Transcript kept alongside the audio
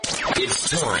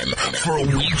It's time for a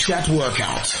WeChat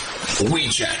workout.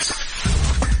 WeChat.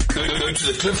 Go to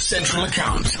the Cliff Central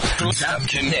account, tap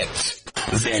connect,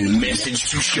 then message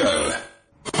to show.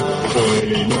 On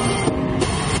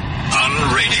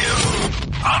radio.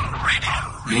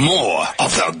 More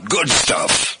of the good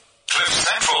stuff.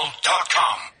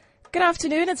 CliffCentral.com. Good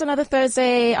afternoon. It's another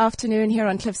Thursday afternoon here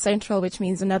on Cliff Central, which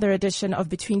means another edition of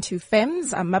Between Two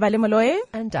Femmes. I'm Mabale Molloy.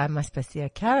 And I'm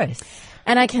Aspasia Karis.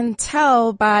 And I can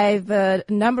tell by the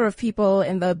number of people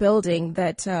in the building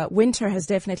that winter has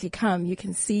definitely come. You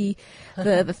can see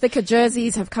the thicker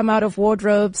jerseys have come out of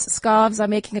wardrobes. Scarves are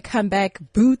making a comeback.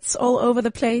 Boots all over the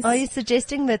place. Are you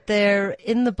suggesting that they're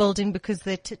in the building because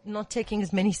they're not taking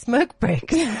as many smoke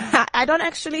breaks? I don't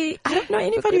know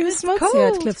anybody who smokes here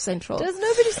at Cliff Central. Does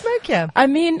nobody smoke here? I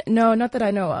mean, no, not that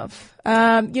I know of.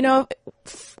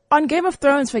 On Game of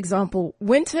Thrones, for example,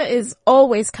 winter is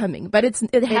always coming, but it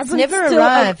hasn't never still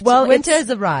arrived. Well, winter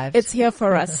has arrived. It's here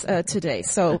for us today.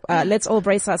 So let's all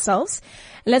brace ourselves.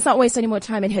 Let's not waste any more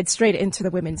time and head straight into the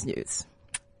women's news.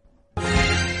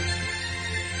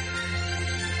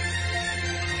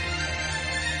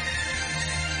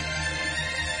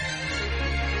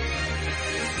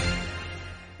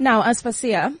 Now,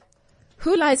 Aspasia,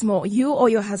 who lies more, you or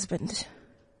your husband?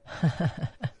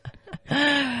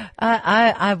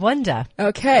 I wonder.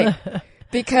 Okay.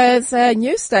 Because a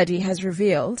new study has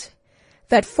revealed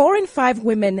that 4 in 5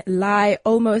 women lie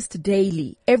almost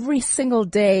daily. Every single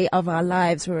day of our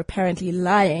lives we're apparently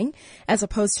lying, as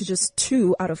opposed to just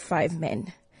 2 out of 5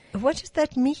 men. What does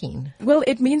that mean? Well,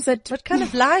 it means that... What kind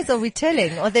of lies are we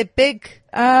telling? Are they big,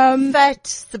 fat,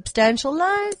 substantial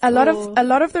lies? A lot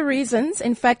of the reasons,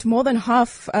 in fact, more than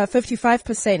half,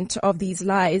 55% of these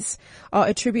lies are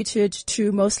attributed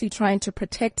to mostly trying to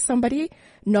protect somebody,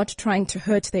 not trying to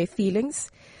hurt their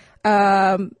feelings.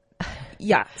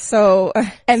 Yeah. So,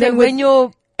 And then when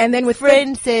your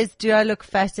friend says, "Do I look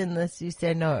fat in this?" you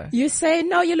say no. You say,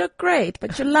 "No, you look great,"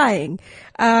 but you're lying.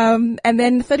 And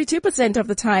then 32% of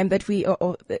the time that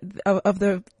of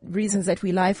the reasons that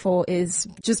we lie for is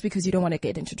just because you don't want to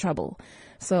get into trouble.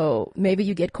 So maybe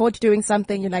you get caught doing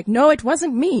something. You're like, "No, it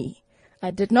wasn't me. I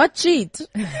did not cheat."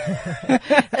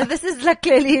 This is like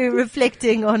clearly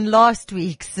reflecting on last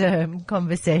week's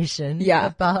conversation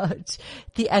about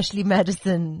the Ashley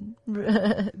Madison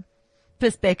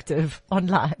perspective on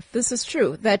life. This is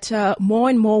true, that more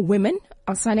and more women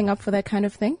are signing up for that kind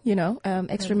of thing,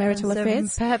 extramarital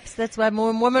affairs. Perhaps that's why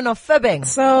more women are fibbing.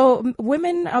 So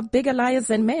women are bigger liars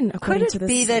than men, according to this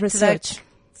research. Could it be that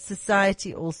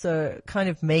society also kind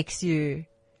of makes you...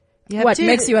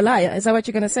 makes you a liar? Is that what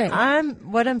you're going to say?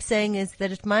 What I'm saying is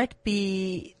that it might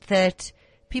be that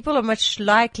people are much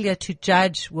likelier to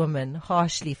judge women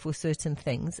harshly for certain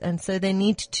things, and so they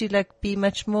need to be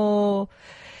much more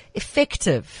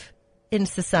effective in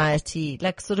society,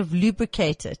 sort of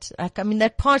lubricate it.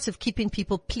 That part of keeping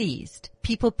people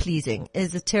pleasing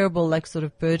is a terrible, sort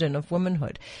of burden of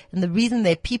womanhood. And the reason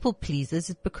they're people pleasers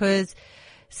is because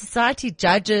society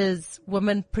judges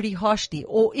women pretty harshly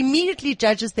or immediately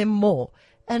judges them more.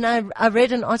 And I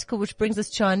read an article which brings us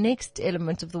to our next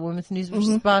element of the women's news, which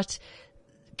is about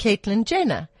Caitlyn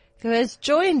Jenner, who has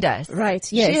joined us.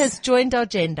 Right, yes. She has joined our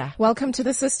gender. Welcome to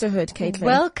the sisterhood, Caitlyn.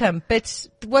 Welcome. But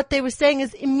what they were saying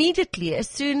is immediately, as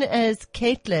soon as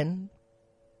Caitlyn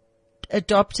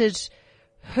adopted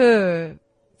her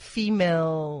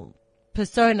female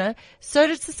persona, so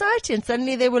did society. And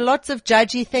suddenly there were lots of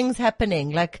judgy things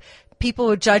happening. People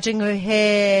were judging her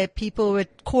hair, people were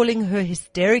calling her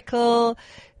hysterical.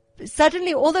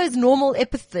 Suddenly all those normal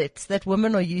epithets that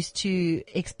women are used to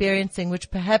experiencing, which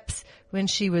perhaps when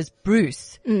she was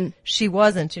Bruce, she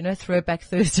wasn't, Throwback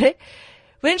Thursday.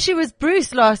 When she was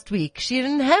Bruce last week, she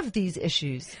didn't have these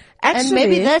issues. Actually, and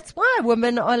maybe that's why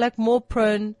women are more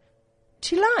prone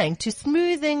to lying, to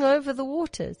smoothing over the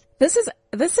waters. This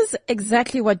is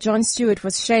exactly what Jon Stewart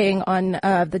was saying on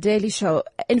The Daily Show.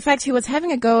 In fact, he was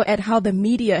having a go at how the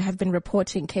media have been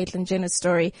reporting Caitlyn Jenner's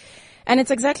story. And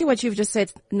it's exactly what you've just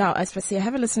said now, Aspasia.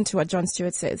 Have a listen to what Jon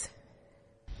Stewart says.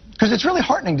 Because it's really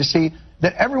heartening to see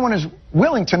that everyone is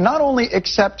willing to not only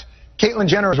accept Caitlyn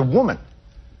Jenner as a woman,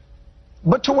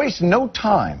 but to waste no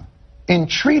time in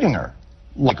treating her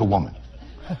like a woman.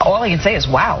 All I can say is,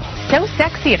 wow. So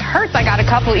sexy, it hurts. I got a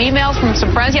couple emails from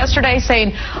some friends yesterday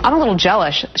saying, I'm a little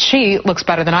jealous. She looks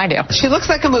better than I do. She looks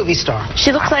like a movie star.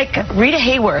 She looks like Rita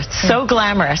Hayworth, so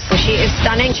glamorous. She is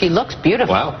stunning. She looks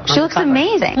beautiful. Wow. She looks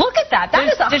amazing. Look at that.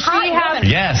 That is a hot woman.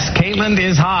 Yes, Caitlyn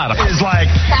is hot. It's like,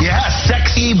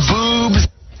 sexy boobs.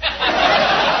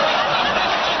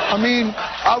 I mean,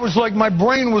 I was like, my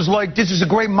brain was like, this is a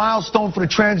great milestone for the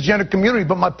transgender community,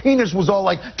 but my penis was all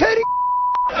like, Katie.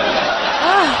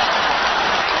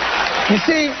 You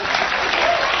see,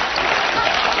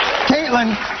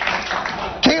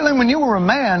 Caitlin, when you were a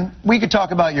man, we could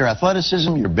talk about your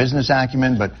athleticism, your business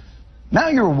acumen, but now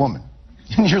you're a woman.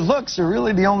 And your looks are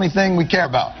really the only thing we care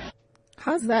about.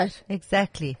 How's that?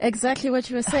 Exactly. Exactly what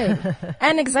you were saying.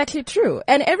 And exactly true.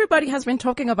 And everybody has been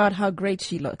talking about how great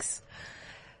she looks.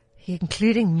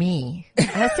 Including me.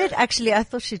 I said, actually, I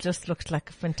thought she just looked like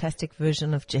a fantastic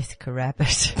version of Jessica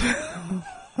Rabbit.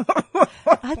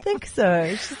 I think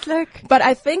so. She's like, but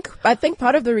I think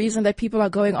part of the reason that people are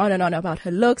going on and on about her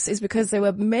looks is because they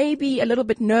were maybe a little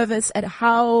bit nervous at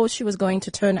how she was going to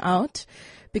turn out.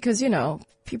 Because, you know,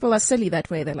 people are silly that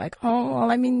way. They're like, oh, well,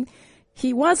 I mean,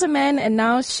 he was a man and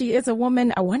now she is a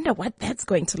woman. I wonder what that's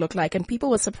going to look like. And people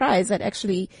were surprised that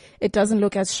actually it doesn't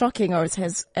look as shocking or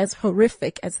as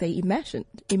horrific as they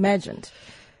imagined.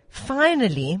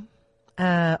 Finally,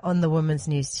 on the Women's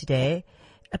News today,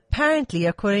 apparently,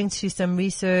 according to some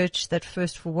research that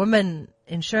First for Women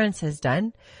Insurance has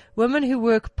done, women who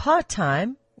work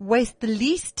part-time waste the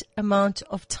least amount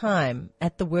of time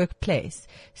at the workplace.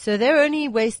 So they're only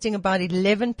wasting about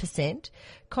 11%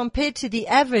 compared to the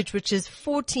average, which is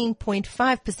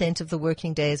 14.5% of the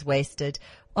working day is wasted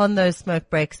on those smoke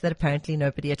breaks that apparently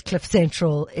nobody at Cliff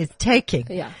Central is taking.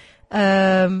 Yeah.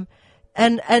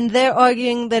 And they're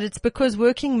arguing that it's because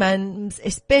working mums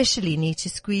especially need to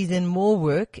squeeze in more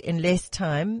work in less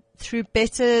time through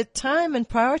better time and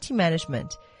priority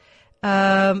management.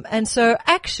 And so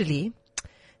actually,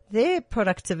 their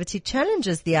productivity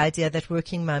challenges the idea that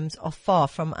working mums are far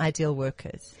from ideal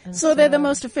workers. And so they're the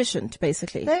most efficient,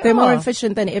 basically. They're more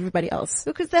efficient than everybody else.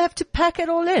 Because they have to pack it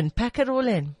all in.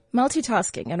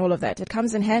 Multitasking and all of that. It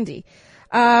comes in handy.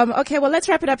 Okay, well, let's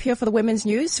wrap it up here for the Women's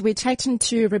News. We're chatting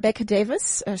to Rebecca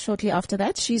Davis shortly after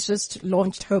that. She's just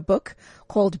launched her book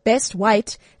called Best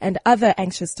White and Other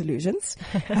Anxious Delusions.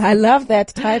 I love that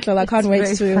title. I can't wait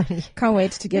to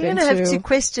get into. I'm going to have to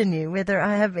question you whether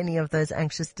I have any of those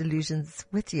anxious delusions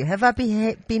with you. Have I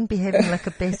been behaving like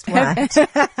a best white?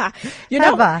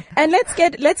 And let's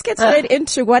get straight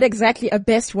into what exactly a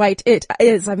best white it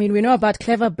is. I mean, we know about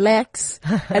clever blacks,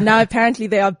 and now apparently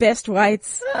they are best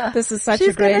whites. This is such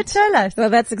She's going to tell us. So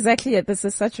that's exactly it. This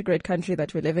is such a great country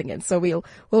that we're living in. So we'll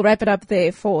wrap it up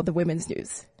there for the Women's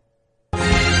News.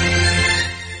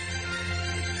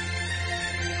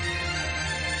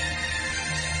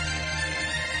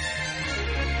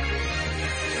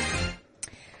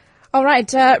 All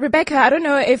right, Rebecca, I don't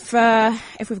know if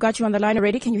we've got you on the line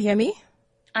already. Can you hear me?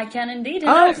 I can indeed.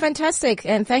 Hello. Oh, fantastic.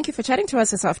 And thank you for chatting to us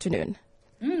this afternoon.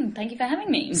 Thank you for having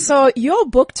me. So your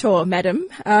book tour, madam,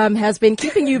 has been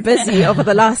keeping you busy over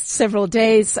the last several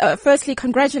days. Firstly,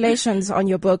 congratulations on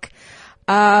your book.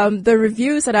 The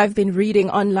reviews that I've been reading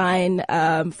online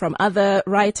from other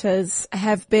writers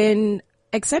have been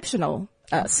exceptional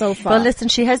so far. Well, listen,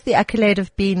 she has the accolade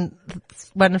of being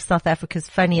one of South Africa's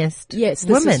funniest women. Yes,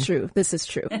 this is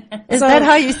true. Is that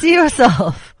how you see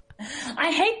yourself?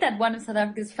 I hate that one of South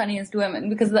Africa's funniest women,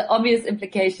 because the obvious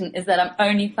implication is that I'm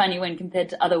only funny when compared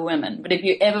to other women. But if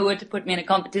you ever were to put me in a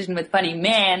competition with funny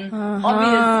men,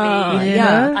 obviously,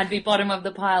 I'd be bottom of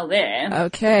the pile there.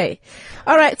 Okay.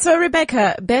 All right. So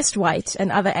Rebecca, Best White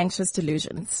and Other Anxious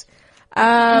Delusions.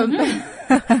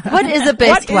 What is a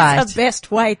best white? What is a best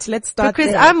white? Let's start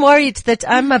because there. I'm worried that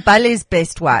I'm a Bale's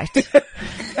best white.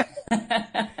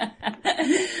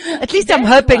 At least I'm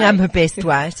hoping I'm her best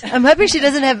white. I'm hoping she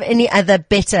doesn't have any other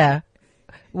better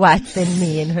white than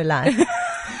me in her life.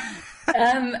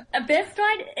 A best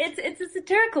white, it's a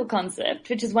satirical concept,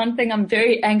 which is one thing I'm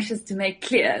very anxious to make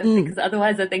clear, because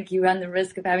otherwise I think you run the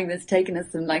risk of having this taken as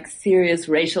some like serious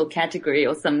racial category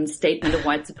or some statement of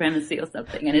white supremacy or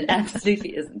something, and it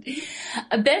absolutely isn't.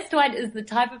 A best white is the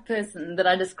type of person that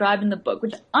I describe in the book,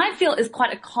 which I feel is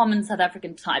quite a common South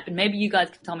African type, and maybe you guys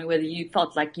can tell me whether you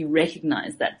felt like you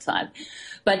recognize that type.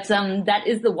 But that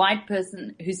is the white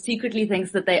person who secretly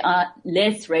thinks that they are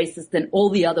less racist than all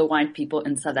the other white people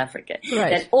in South Africa.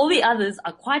 Right. That all the others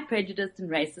are quite prejudiced and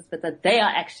racist, but that they are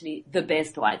actually the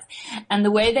best whites. And the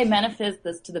way they manifest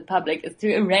this to the public is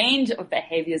through a range of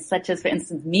behaviors, such as, for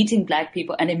instance, meeting black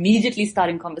people and immediately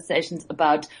starting conversations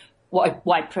about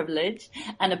white privilege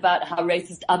and about how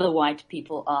racist other white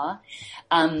people are.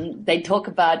 They talk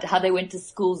about how they went to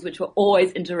schools which were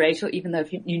always interracial, even though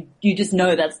you just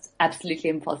know that's absolutely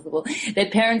impossible. Their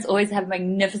parents always have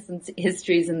magnificent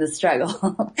histories in the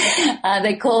struggle.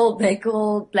 They call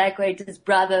black waiters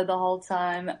brother the whole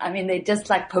time. I mean, they're just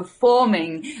like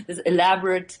performing this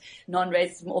elaborate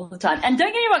non-racism all the time. And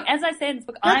don't get me wrong, as I say in this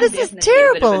book, this is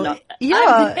terrible.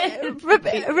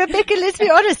 Rebecca, let's be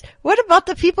honest. What about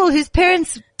the people who whose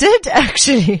parents did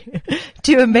actually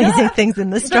do amazing things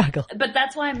in the struggle. But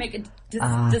that's why I make a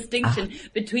distinction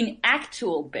between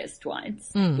actual best whites,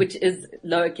 which is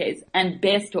lowercase, and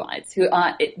best whites who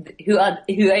are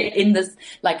in this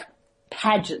like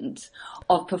pageant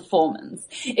of performance.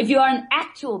 If you are an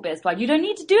actual best white, you don't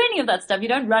need to do any of that stuff. You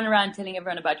don't run around telling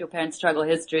everyone about your parents' struggle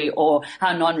history or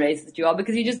how non-racist you are,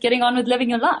 because you're just getting on with living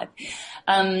your life.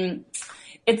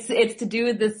 It's to do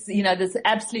with this, this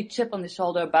absolute chip on the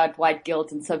shoulder about white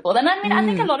guilt and so forth. And I mean, I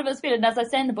think a lot of us feel it. And as I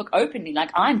say in the book openly, like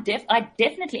I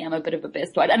definitely am a bit of a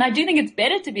best white. And I do think it's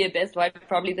better to be a best white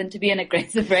probably than to be an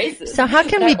aggressive racist. So how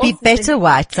can we be better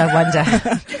whites, I wonder?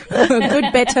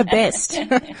 Good, better, best.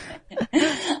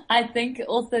 I think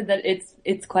also that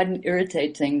it's quite an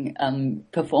irritating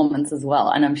performance as well,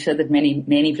 and I'm sure that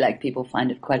many black people find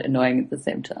it quite annoying at the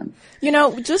same time.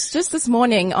 Just this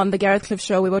morning on the Gareth Cliff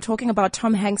show, we were talking about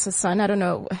Tom Hanks' son. I don't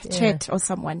know, Chet or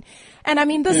someone. And I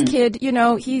mean, this kid,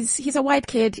 he's a white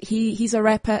kid. He's a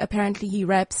rapper. Apparently he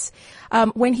raps.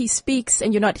 When he speaks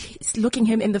and you're not looking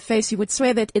him in the face, you would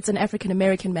swear that it's an African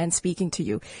American man speaking to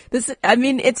you.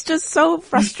 It's just so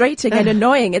frustrating and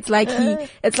annoying. It's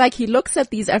like he looks at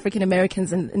these African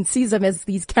Americans and sees them as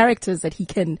these characters that he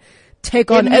can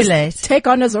take on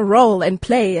as a role and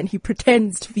play, and he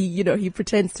pretends to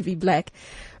be black.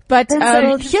 But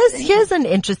so here's an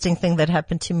interesting thing that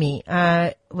happened to me.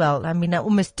 I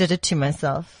almost did it to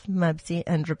myself, Mabsy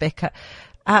and Rebecca.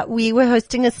 We were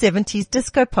hosting a 70s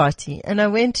disco party, and I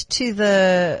went to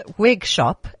the wig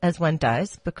shop, as one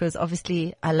does, because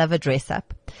obviously I love a dress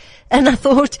up. And I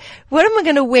thought, what am I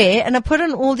going to wear? And I put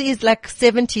on all these like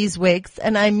 70s wigs,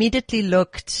 and I immediately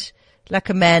looked like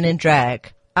a man in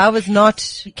drag. I was not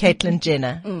Caitlyn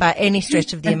Jenner by any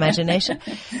stretch of the imagination.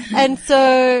 And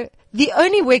so the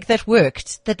only wig that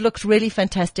worked, that looked really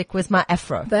fantastic, was my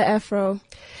afro. The afro.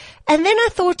 And then I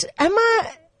thought, am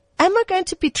I going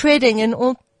to be treading in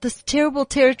all this terrible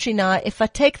territory now if I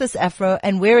take this afro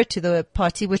and wear it to the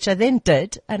party, which I then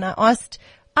did. And I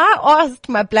asked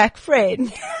my black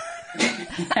friend,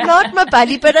 not my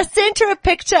buddy, but I sent her a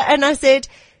picture and I said,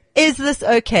 is this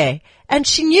okay? And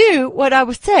she knew what I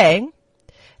was saying.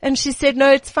 And she said,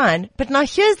 no, it's fine. But now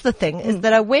here's the thing, is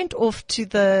that I went off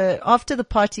after the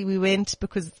party we went,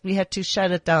 because we had to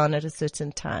shut it down at a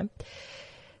certain time.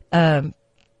 We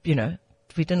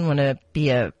didn't want to be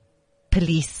a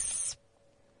police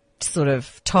sort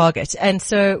of target. And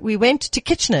so we went to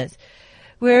Kitchener's,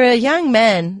 where a young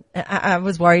man, I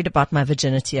was worried about my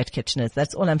virginity at Kitchener's.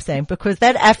 That's all I'm saying, because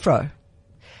that afro,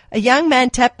 a young man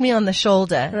tapped me on the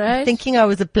shoulder, thinking I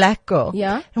was a black girl.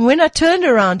 Yeah. And when I turned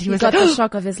around, he was got like, the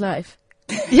shock of his life.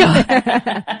 Yeah.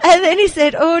 And then he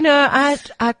said, oh no,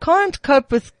 I can't cope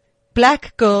with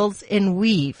black girls in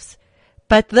weaves,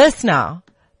 but this now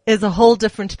is a whole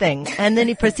different thing. And then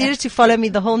he proceeded to follow me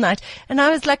the whole night. And I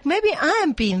was like, maybe I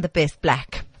am being the best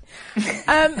black.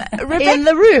 In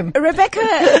the room.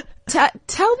 Rebecca,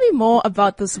 tell me more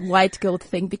about this white guilt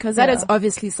thing, because that is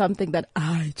obviously something that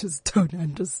I just don't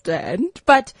understand.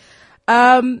 But,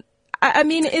 I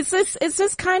mean, is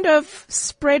this kind of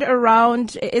spread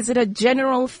around? Is it a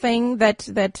general thing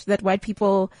that white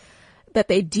people, that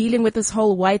they're dealing with this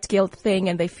whole white guilt thing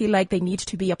and they feel like they need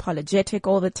to be apologetic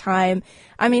all the time?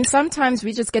 I mean, sometimes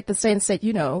we just get the sense that,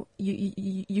 you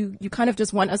kind of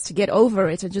just want us to get over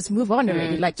it and just move on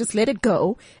already. Like, just let it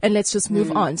go and let's just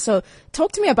move on. So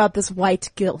talk to me about this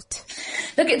white guilt.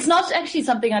 Look, it's not actually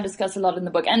something I discuss a lot in the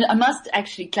book. And I must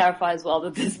actually clarify as well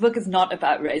that this book is not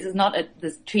about race. It's not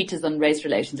this treatise on race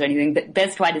relations or anything. The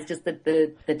Best White is just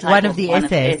the title. One of the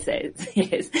essays.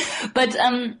 Yes. But,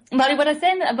 Molly, what I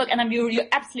say in the book, and you're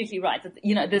absolutely right, that,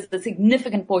 there's a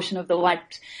significant portion of the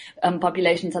white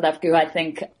population in South Africa who I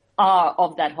think are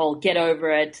of that whole get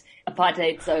over it,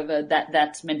 apartheid's over,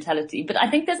 that mentality. But I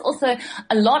think there's also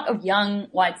a lot of young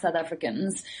white South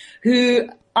Africans who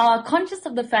are conscious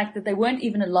of the fact that they weren't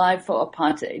even alive for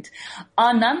apartheid,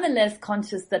 are nonetheless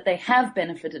conscious that they have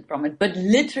benefited from it, but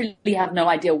literally have no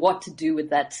idea what to do with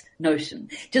that notion.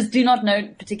 Just do not know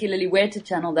particularly where to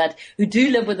channel that, who do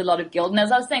live with a lot of guilt. And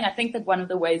as I was saying, I think that one of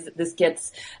the ways that this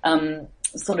gets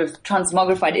sort of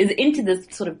transmogrified is into this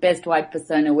sort of best white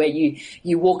persona where you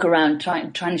walk around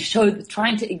trying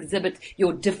to exhibit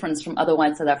your difference from other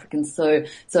white South Africans so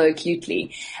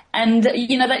acutely. And,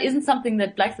 that isn't something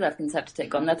that black South Africans have to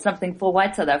take on. That's something for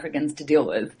white South Africans to deal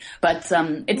with. But,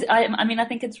 I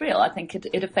think it's real. I think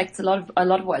it affects a lot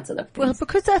of white South Africans. Well,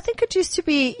 because I think it used to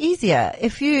be easier.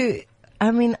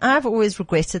 I've always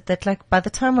regretted that, like, by the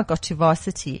time I got to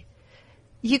varsity,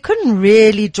 you couldn't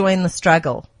really join the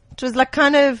struggle. It was like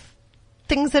kind of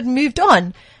things had moved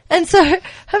on. And so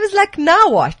I was like, now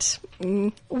what?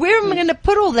 Where am I going to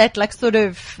put all that, like, sort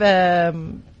of,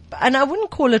 and I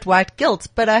wouldn't call it white guilt,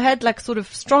 but I had like sort of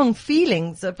strong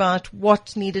feelings about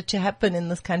what needed to happen in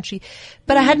this country,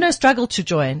 but I had no struggle to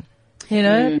join. You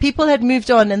know, people had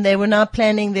moved on and they were now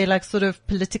planning their like sort of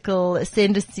political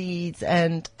ascendancies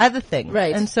and other things.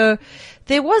 Right. And so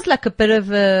there was like a bit of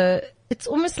it's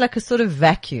almost like a sort of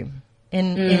vacuum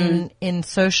in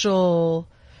social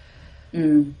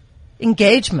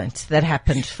engagement that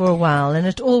happened for a while, and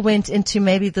it all went into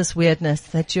maybe this weirdness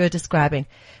that you're describing.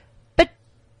 But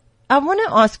I want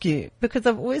to ask you, because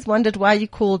I've always wondered why you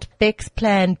called Beck's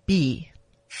Plan B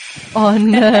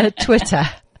on Twitter.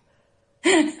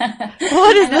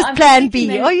 What is this Plan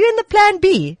B? Are you in the Plan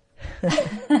B?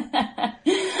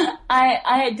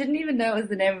 I didn't even know it was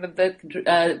the name of a book.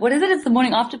 What is it? It's the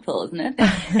morning after pill, isn't it?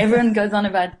 Everyone goes on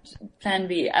about Plan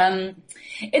B.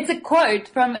 It's a quote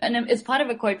it's part of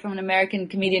a quote from an American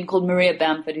comedian called Maria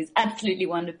Bamford, who's absolutely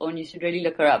wonderful, and you should really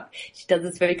look her up. She does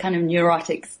this very kind of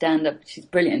neurotic stand-up. She's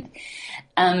brilliant.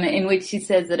 In which she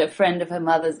says that a friend of her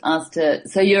mother's asked her,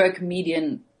 "So you're a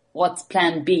comedian, what's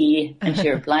Plan B?" And she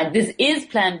replied, "This is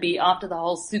Plan B after the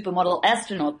whole supermodel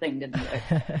astronaut thing didn't work."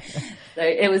 So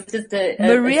it was just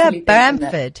Maria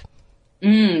Bamford.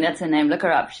 That's her name. Look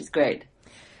her up. She's great.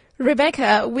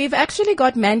 Rebecca, we've actually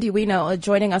got Mandy Wiener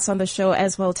joining us on the show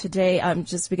as well today. We're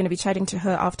going to be chatting to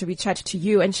her after we chat to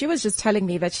you, and she was just telling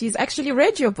me that she's actually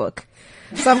read your book.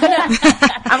 So I'm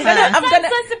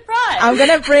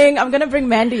gonna bring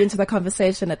Mandy into the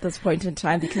conversation at this point in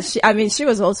time, because she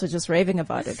was also just raving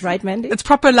about it, right, Mandy? It's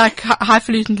proper like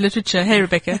highfalutin literature. Hey,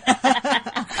 Rebecca.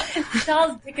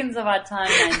 Charles Dickens of our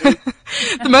time, Mandy.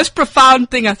 The most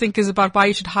profound thing I think is about why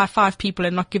you should high five people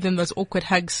and not give them those awkward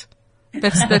hugs.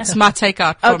 That's my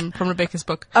takeout from Rebecca's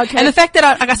book. Okay. And the fact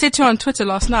that like I said to her on Twitter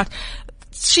last night,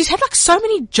 she's had like so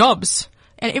many jobs.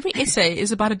 And every essay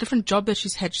is about a different job that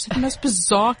she's had. She's had the most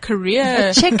bizarre career.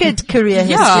 A checkered career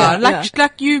history. Yeah,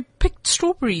 like you picked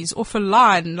strawberries off a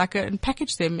line, and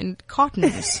packaged them in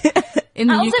cartons in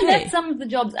the UK. I also left some of the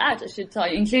jobs out, I should tell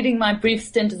you, including my brief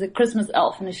stint as a Christmas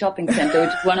elf in a shopping centre, which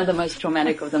is one of the most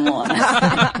traumatic of them all. Was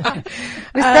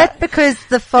that because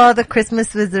the Father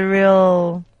Christmas was a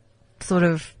real sort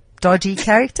of dodgy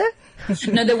character?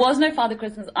 No, there was no Father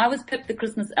Christmas. I was Pip the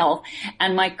Christmas elf,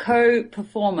 and my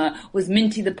co-performer was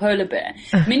Minty the polar bear.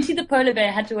 Minty the polar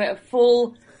bear had to wear a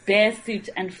full bear suit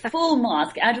and full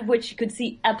mask, out of which she could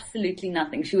see absolutely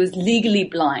nothing. She was legally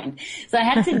blind. So I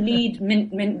had to lead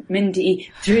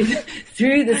Minty through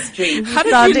the street. How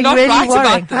did you not really write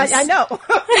worrying. about this? I know.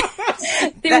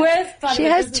 The worst part She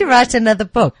has to write another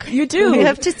book. You do. You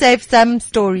have to save some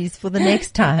stories for the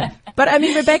next time. But I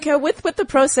mean, Rebecca, with the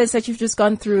process that you've just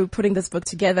gone through putting this book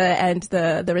together and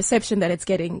the reception that it's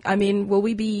getting, I mean, will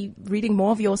we be reading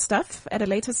more of your stuff at a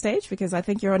later stage? Because I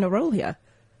think you're on a roll here.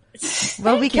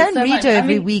 Well, we can read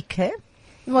every week, eh?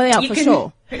 Well, yeah, for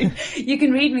sure. You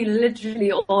can read me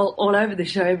literally all over the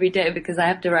show every day, because I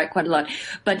have to write quite a lot.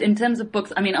 But in terms of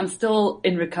books, I mean, I'm still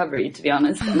in recovery, to be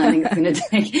honest, and I think it's going to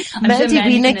take... Mandy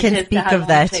Wiener can speak of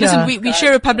that. Listen, we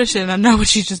share a publisher, and I know what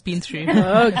she's just been through.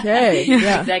 Okay.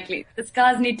 Yeah. Exactly. The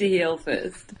scars need to heal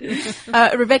first.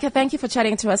 Rebecca, thank you for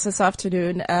chatting to us this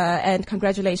afternoon, and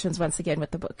congratulations once again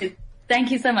with the book.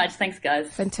 Thank you so much. Thanks, guys.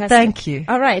 Fantastic. Thank you.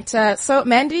 All right. So,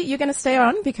 Mandy, you're going to stay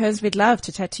on because we'd love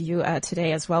to chat to you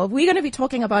today as well. We're going to be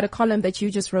talking about a column that you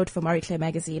just wrote for Marie Claire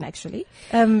magazine, actually.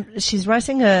 She's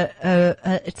writing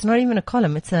it's not even a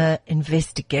column, it's an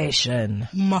investigation.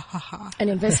 An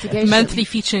investigation. Monthly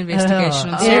feature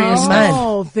investigation.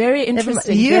 Oh, very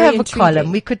interesting. You very have intriguing. a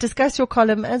column. We could discuss your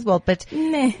column as well, but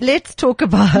let's talk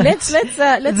about let's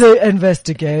the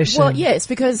investigation. Well, yes,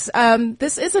 because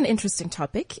this is an interesting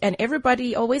topic, and everybody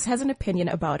always has an opinion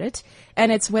about it,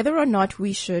 and it's whether or not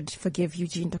we should forgive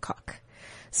Eugene de Kock.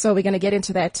 So we're going to get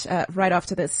into that right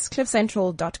after this.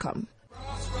 CliffCentral.com.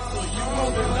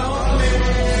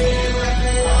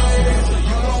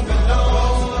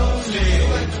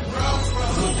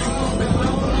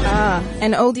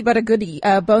 An oldie but a goodie.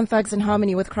 Bone Thugs and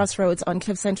Harmony with Crossroads on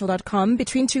CliffCentral.com.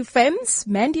 Between two femmes,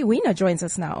 Mandy Wiener joins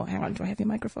us now. Hang on, do I have your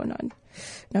microphone on?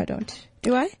 No, I don't.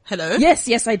 Do I? Hello?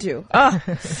 Yes, I do.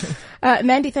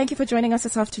 Mandy, thank you for joining us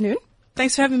this afternoon.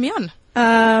 Thanks for having me on.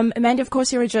 Mandy, of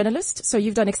course, you're a journalist, so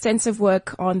you've done extensive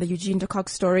work on the Eugene de Kock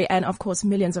story and, of course,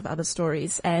 millions of other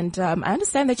stories. And I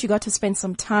understand that you got to spend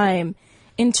some time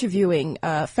interviewing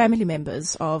family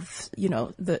members of,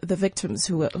 the victims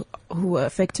who were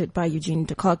affected by Eugene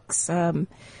de Kock's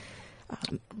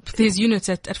his unit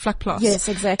at Vlakplaas. Yes,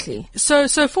 exactly. So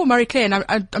for Marie Claire,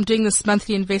 and I'm doing this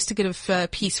monthly investigative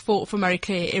piece for Marie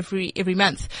Claire every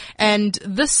month. And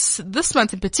this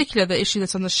month in particular, the issue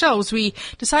that's on the shelves, we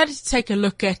decided to take a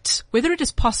look at whether it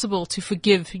is possible to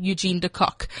forgive Eugene de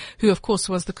Kock, who of course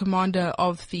was the commander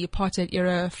of the apartheid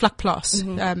era Vlakplaas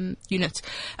unit,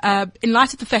 in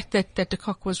light of the fact that de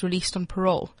Kock was released on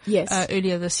parole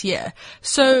earlier this year.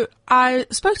 So I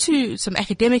spoke to some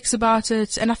academics about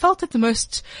it, and I felt that the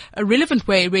most relevant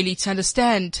way really to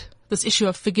understand this issue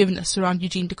of forgiveness around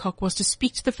Eugene de Kock was to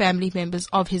speak to the family members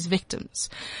of his victims.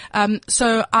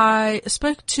 So I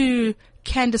spoke to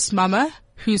Candice Mama,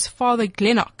 whose father,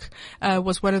 Glennock,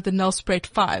 was one of the Nelspruit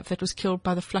 5 that was killed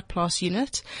by the Vlakplaas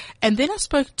unit. And then I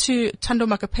spoke to Thando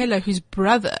Makapela, whose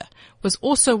brother was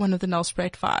also one of the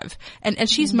Nelspruit 5. And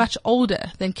she's much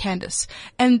older than Candice.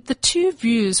 And the two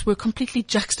views were completely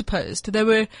juxtaposed. They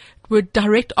were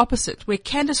direct opposite, where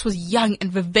Candice was young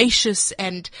and vivacious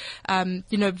and,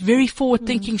 very forward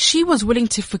thinking. She was willing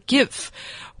to forgive,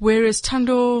 whereas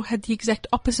Thando had the exact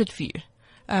opposite view,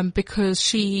 because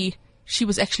she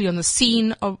was actually on the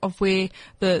scene of where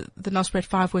the Nelspruit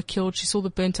 5 were killed. She saw the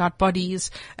burnt out bodies,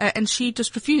 and she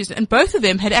just refused. And both of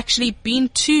them had actually been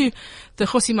to the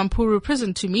Kgosi Mampuru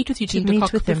prison to meet with Eugene de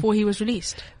Kock before he was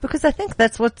released. Because I think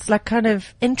that's what's like kind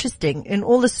of interesting in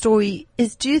all the story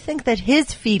is, do you think that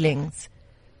his feelings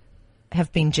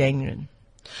have been genuine?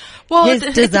 Well, his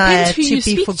desire to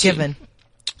be forgiven.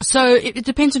 So it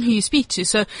depends on who you speak to.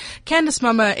 So Candice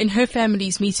Mama, in her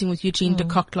family's meeting with Eugene de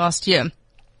Kock last year,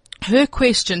 her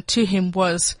question to him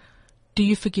was, do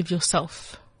you forgive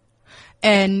yourself?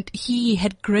 And he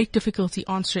had great difficulty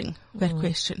answering that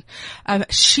question.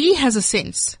 She has a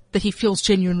sense that he feels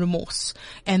genuine remorse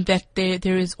and that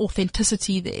there is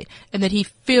authenticity there and that he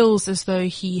feels as though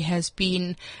he has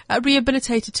been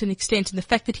rehabilitated to an extent. And the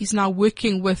fact that he's now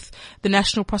working with the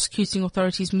National Prosecuting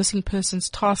Authority's Missing Persons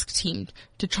Task Team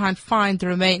to try and find the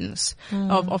remains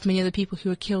of many of the people who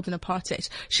were killed in apartheid.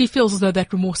 She feels as though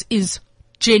that remorse is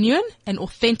genuine and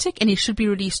authentic, and he should be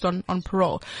released on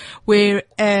parole.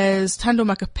 Whereas Thando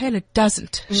Makapela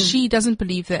doesn't. She doesn't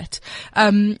believe that.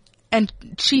 And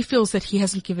she feels that he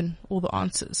hasn't given all the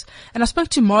answers. And I spoke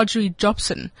to Marjorie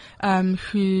Jobson,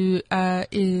 who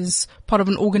is part of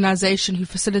an organization who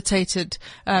facilitated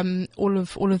all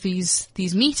of these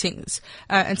meetings,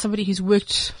 and somebody who's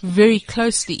worked very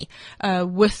closely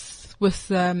with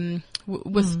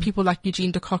people like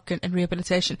Eugene de Kock and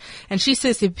rehabilitation. And she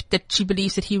says that she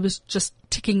believes that he was just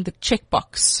ticking the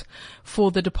checkbox for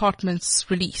the department's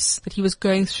release, that he was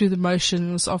going through the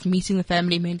motions of meeting the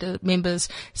family members,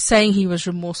 saying he was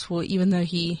remorseful, even though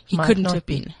he couldn't have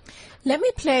been. Let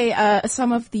me play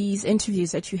some of these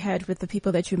interviews that you had with the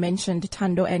people that you mentioned,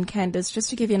 Thando and Candice, just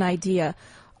to give you an idea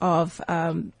of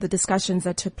the discussions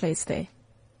that took place there.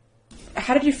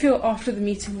 How did you feel after the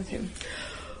meeting with him?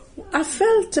 I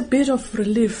felt a bit of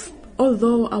relief,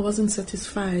 although I wasn't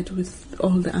satisfied with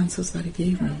all the answers that he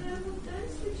gave me.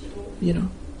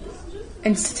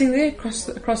 And sitting there across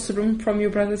the room from your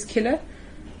brother's killer,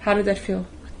 how did that feel?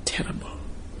 Terrible.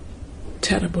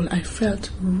 I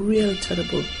felt real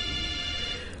terrible.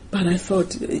 But I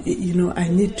thought, I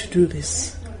need to do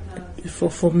this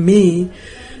for me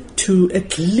to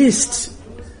at least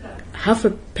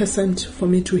 0.5% for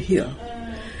me to heal.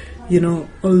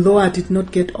 Although I did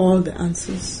not get all the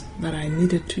answers that I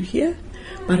needed to hear,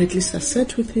 but at least I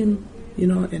sat with him,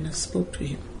 and I spoke to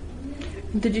him.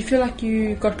 Did you feel like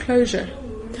you got closure?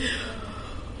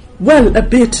 Well, a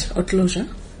bit of closure.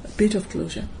 A bit of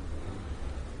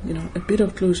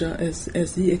closure,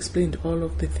 as he explained all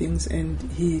of the things, and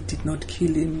he did not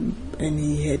kill him, and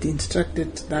he had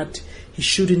instructed that he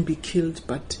shouldn't be killed,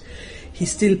 but he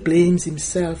still blames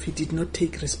himself. He did not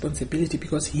take responsibility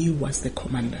because he was the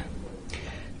commander.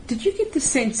 Did you get the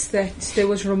sense that there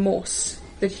was remorse,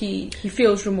 that he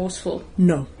feels remorseful?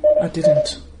 No, I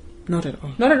didn't. Not at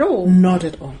all. Not at all? Not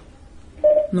at all.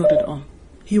 Not at all.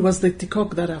 He was the de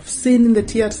Kock that I've seen in the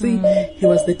TRC. He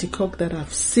was the de Kock that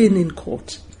I've seen in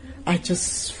court. I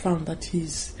just found that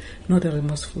he's not a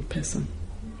remorseful person.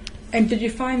 And did you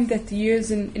find that the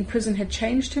years in prison had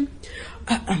changed him?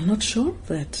 I'm not sure of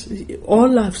that.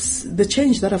 The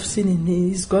change that I've seen in him,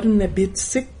 he's gotten a bit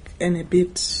sick and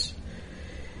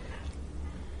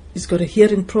he's got a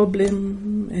hearing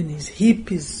problem and his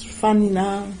hip is funny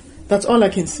now. That's all I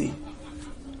can see.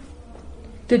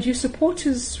 Did you support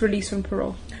his release on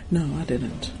parole? No, I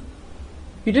didn't.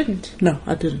 You didn't? No,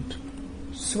 I didn't.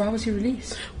 So why was he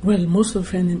released? Well, most of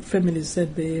families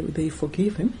said they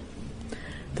forgave him.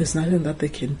 There's nothing that they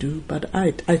can do, but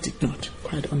I did not,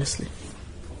 quite honestly.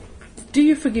 Do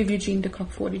you forgive Eugene de Kock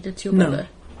for what he did to your brother?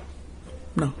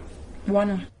 No.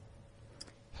 Wanna.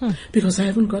 Because I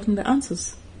haven't gotten the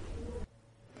answers.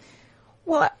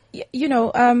 Well,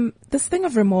 this thing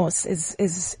of remorse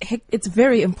it's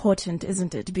very important,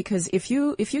 isn't it? Because if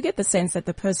you get the sense that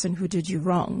the person who did you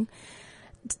wrong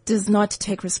does not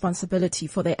take responsibility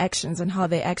for their actions and how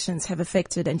their actions have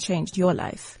affected and changed your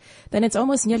life, then it's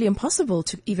almost nearly impossible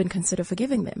to even consider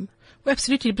forgiving them. Well,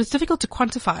 absolutely, but it's difficult to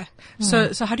quantify.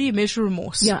 So how do you measure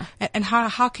remorse? Yeah. And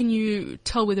how can you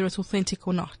tell whether it's authentic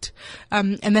or not?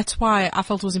 And that's why I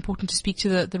felt it was important to speak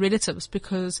to the relatives,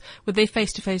 because with their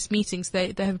face-to-face meetings,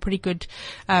 they have a pretty good,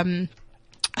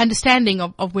 understanding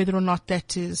of whether or not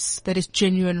that is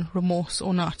genuine remorse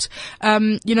or not.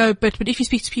 But if you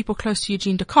speak to people close to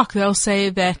Eugene de Kock, they'll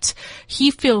say that he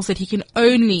feels that he can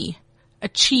only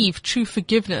achieve true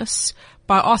forgiveness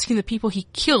by asking the people he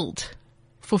killed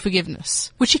for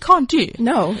forgiveness, which he can't do.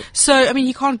 No. So,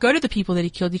 he can't go to the people that he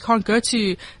killed. He can't go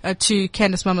to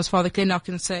Candace Mama's father, Glennock,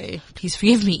 and say, please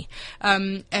forgive me.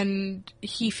 And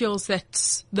he feels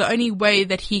that the only way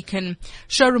that he can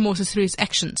show remorse is through his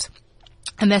actions.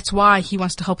 And that's why he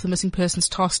wants to help the Missing Persons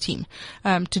Task Team,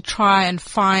 to try and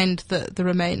find the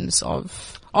remains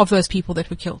of those people that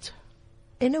were killed.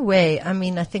 In a way,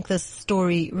 I think this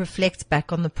story reflects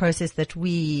back on the process that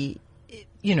we,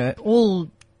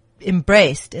 all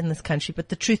embraced in this country, but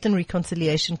the Truth and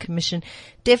Reconciliation Commission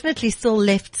definitely still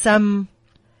left some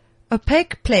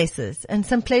opaque places and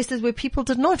some places where people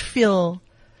did not feel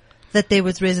that there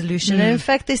was resolution. And in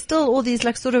fact, there's still all these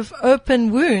sort of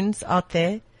open wounds out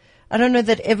there. I don't know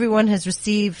that everyone has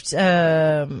received,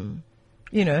 some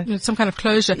kind of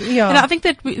closure. Yeah. And I think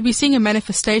that we're seeing a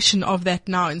manifestation of that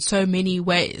now in so many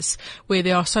ways, where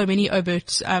there are so many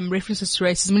overt references to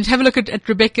racism. Have a look at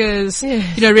Rebecca's,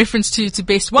 reference to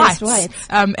best whites,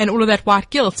 and all of that white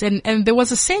guilt. And there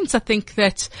was a sense, I think,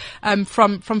 that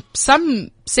from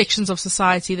some sections of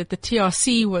society that the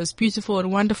TRC was beautiful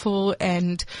and wonderful,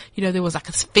 and there was a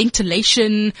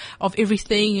ventilation of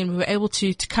everything, and we were able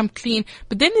to come clean.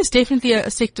 But then there's definitely a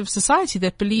sector of society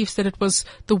that believes that it was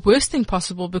the worst thing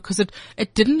possible, because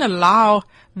it didn't allow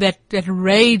that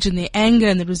rage and the anger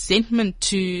and the resentment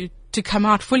to come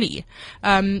out fully,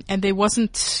 and there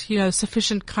wasn't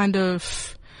sufficient kind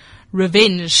of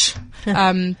revenge.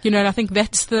 And I think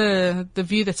that's the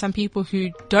view that some people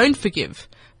who don't forgive,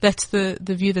 that's the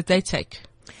view that they take.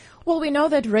 Well, we know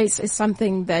that race is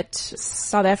something that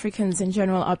South Africans in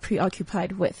general are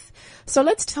preoccupied with. So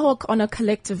let's talk on a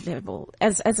collective level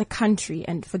as a country,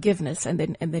 and forgiveness, and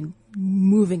then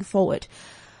moving forward.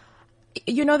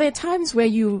 There are times where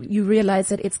you realize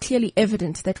that it's clearly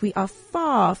evident that we are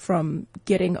far from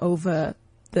getting over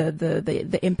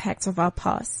the impacts of our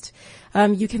past.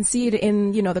 You can see it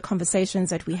in, the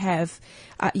conversations that we have,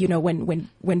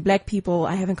 when black people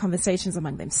are having conversations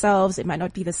among themselves. It might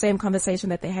not be the same conversation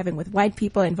that they're having with white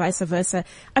people, and vice versa.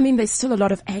 There's still a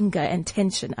lot of anger and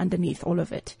tension underneath all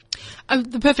of it.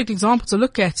 The perfect example to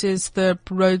look at is the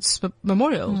Rhodes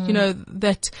Memorial.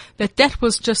 That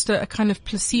was just a kind of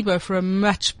placebo for a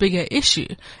much bigger issue.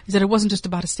 Is that it wasn't just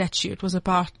about a statue. It was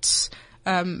about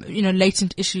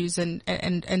latent issues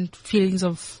and feelings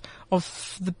of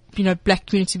the, black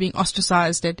community being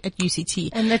ostracized at UCT.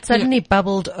 And that suddenly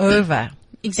bubbled over.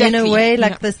 Exactly. In a way,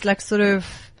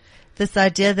 this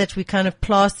idea that we kind of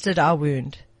plastered our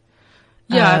wound.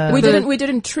 Yeah, we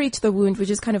didn't treat the wound. We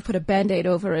just kind of put a Band-Aid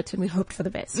over it, and we hoped for the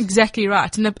best. Exactly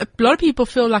right. And a lot of people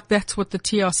feel like that's what the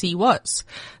TRC was,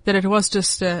 that it was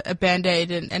just a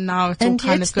Band-Aid, and now it's all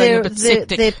kind of going a bit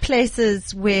septic. There are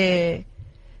places where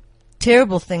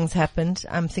terrible things happened.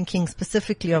 I'm thinking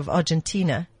specifically of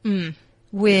Argentina,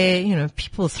 where,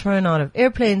 people thrown out of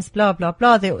airplanes, blah, blah,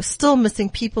 blah. There were still missing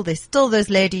people. There's still those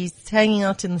ladies hanging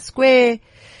out in the square,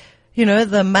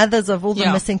 the mothers of all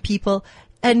the missing people.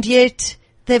 And yet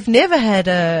they've never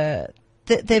had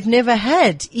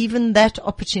even that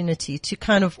opportunity to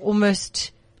kind of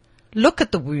almost look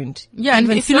at the wound. Yeah, and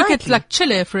if you look at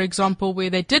Chile, for example, where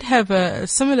they did have a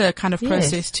similar kind of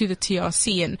process to the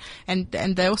TRC, and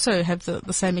they also have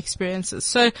the same experiences.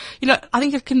 So, I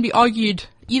think it can be argued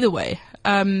either way,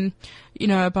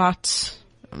 about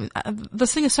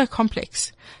this thing is so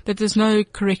complex that there's no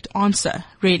correct answer,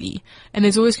 really. And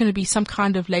there's always going to be some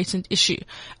kind of latent issue.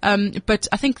 But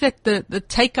I think that the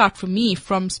takeout for me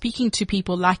from speaking to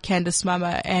people like Candace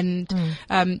Mama and,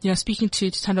 speaking to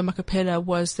Thando Makapela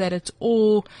was that it's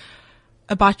all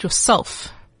about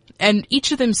yourself. And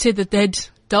each of them said that they'd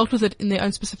dealt with it in their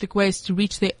own specific ways to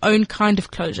reach their own kind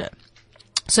of closure.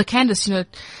 So Candace,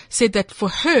 said that for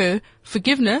her,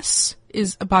 forgiveness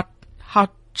is about how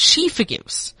she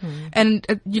forgives.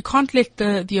 And you can't let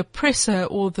the oppressor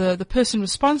or the person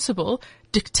responsible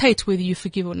dictate whether you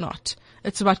forgive or not.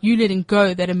 It's about you letting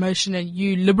go that emotion and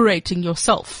you liberating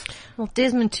yourself. Well,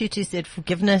 Desmond Tutu said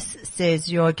forgiveness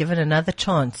says you are given another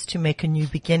chance to make a new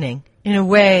beginning. In a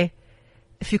way,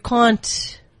 if you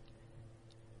can't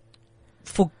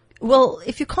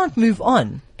move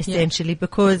on, essentially,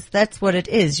 because that's what it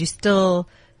is. You're still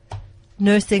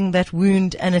nursing that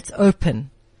wound and it's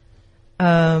open.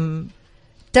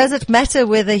 Does it matter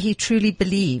whether he truly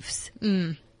believes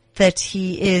that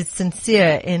he is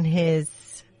sincere in his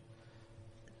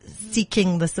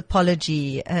seeking this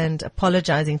apology and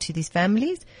apologizing to these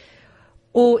families?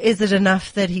 Or is it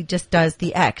enough that he just does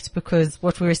the act? Because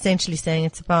what we're essentially saying,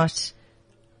 it's about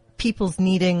people's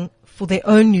needing for their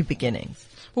own new beginnings.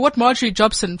 Well, what Marjorie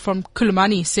Jobson from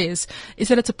Kulumani says is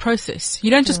that it's a process. You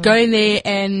don't just go in there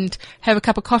and have a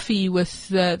cup of coffee with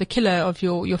the killer of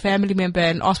your family member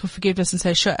and ask for forgiveness and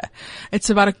say, sure. It's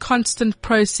about a constant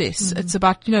process. It's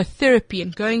about, therapy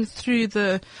and going through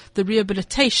the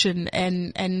rehabilitation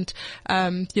and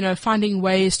finding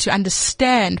ways to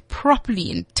understand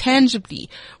properly and tangibly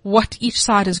what each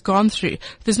side has gone through.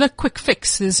 There's no quick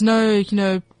fix. There's no,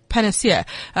 panacea.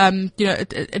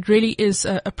 It really is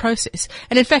a process.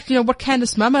 And in fact, what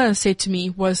Candace Mama said to me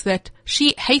was that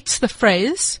she hates the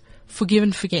phrase forgive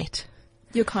and forget.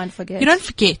 You can't forget. You don't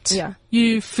forget. Yeah.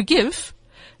 You forgive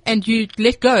and you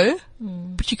let go,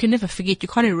 but you can never forget. You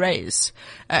can't erase.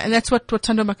 And that's what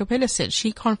Thando Makapela said.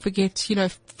 She can't forget,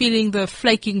 feeling the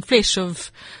flaking flesh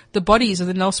of the bodies of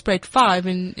the Nelspruit 5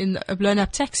 in a blown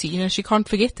up taxi. She can't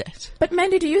forget that. But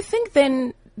Mandy, do you think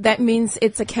then that means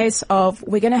it's a case of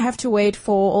we're going to have to wait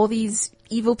for all these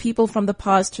evil people from the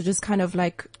past to just kind of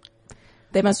like,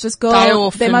 they must just go,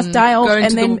 they must die off,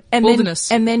 and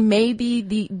then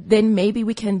maybe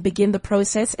we can begin the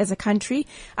process as a country.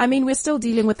 I mean, we're still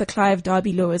dealing with the Clive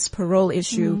Derby Lewis parole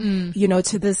issue,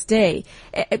 to this day.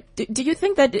 Do you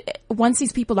think that once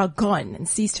these people are gone and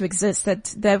cease to exist,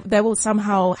 that will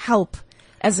somehow help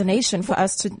as a nation for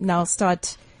us to now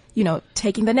start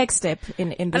taking the next step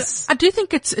in this? I do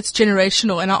think it's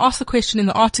generational, and I asked the question in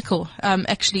the article,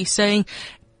 actually saying,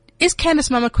 is Candace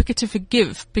Mama quicker to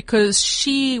forgive? Because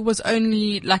she was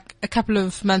only like a couple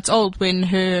of months old when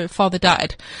her father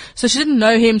died. So she didn't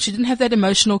know him. She didn't have that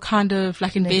emotional kind of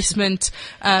like investment.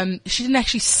 She didn't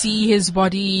actually see his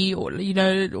body or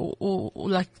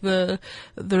like the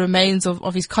remains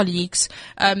of his colleagues.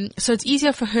 So it's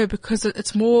easier for her because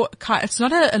it's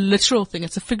not a literal thing.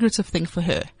 It's a figurative thing for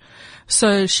her.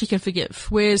 So she can forgive.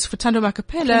 Whereas for Thando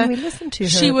Makapela,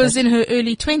 she was in her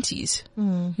early 20s,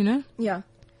 Yeah.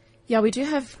 Yeah, we do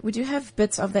have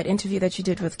bits of that interview that you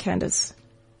did with Candace.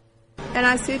 And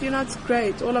I said, it's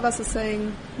great. All of us are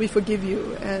saying we forgive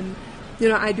you, and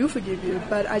I do forgive you,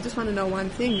 but I just want to know one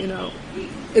thing,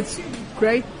 it's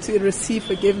great to receive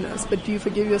forgiveness, but do you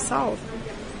forgive yourself?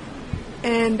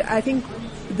 And I think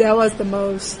that was the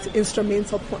most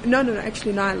instrumental point. No,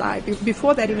 actually, I lied.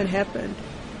 Before that even happened,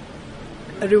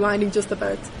 rewinding just a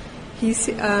bit,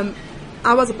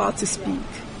 I was about to speak,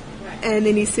 and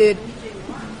then he said,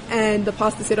 and the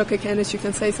pastor said, okay, Candace, you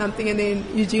can say something. And then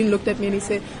Eugene looked at me and he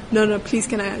said, no, please,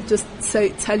 can I just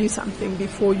tell you something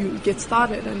before you get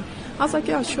started? And I was like,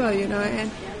 yeah, sure,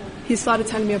 and he started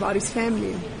telling me about his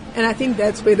family. And I think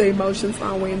that's where the emotions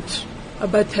now went a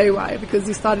bit haywire, because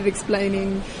he started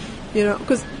explaining,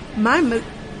 because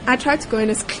I tried to go in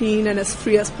as clean and as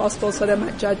free as possible so that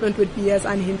my judgment would be as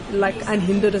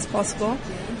unhindered as possible.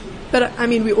 But I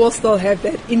mean, we all still have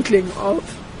that inkling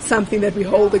of something that we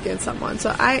hold against someone.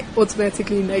 So I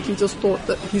automatically, innately just thought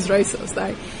that he's racist.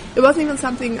 It wasn't even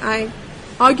something I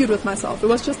argued with myself. It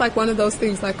was just like one of those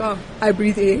things like, oh, I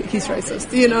breathe air, he's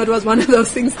racist. It was one of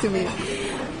those things to me.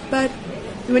 But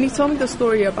when he told me the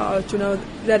story about,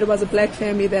 that it was a black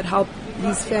family that helped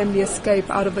his family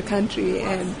escape out of the country,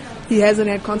 and he hasn't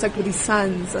had contact with his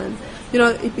sons, and,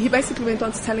 he basically went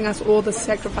on to telling us all the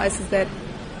sacrifices that,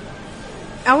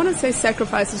 I wouldn't say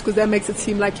sacrifices because that makes it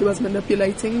seem like he was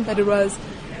manipulating, but it was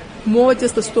more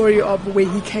just the story of where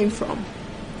he came from.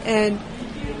 And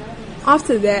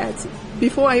after that,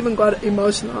 before I even got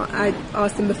emotional, I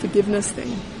asked him the forgiveness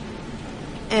thing.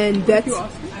 And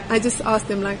I just asked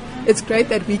him, it's great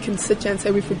that we can sit here and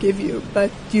say we forgive you, but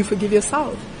do you forgive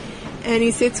yourself? And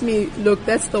he said to me, look,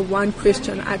 that's the one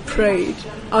question I prayed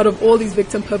out of all these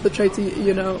victim perpetrator,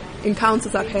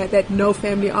 encounters I've had, that no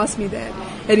family asked me that.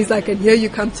 And he's like, and here you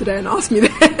come today and ask me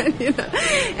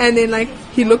that, And then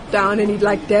he looked down and he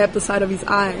dabbed the side of his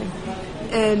eye.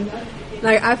 And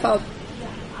I felt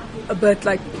a bit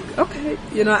okay,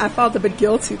 I felt a bit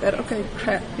guilty that, okay,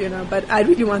 crap, but I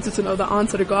really wanted to know the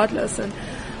answer regardless. And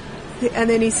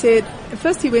then he said,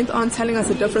 first he went on telling us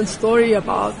a different story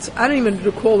about, I don't even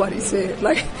recall what he said.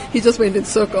 He just went in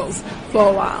circles for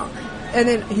a while. And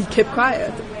then he kept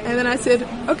quiet. And then I said,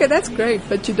 okay, that's great,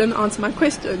 but you didn't answer my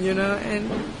question, you know.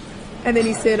 And then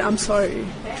he said, I'm sorry.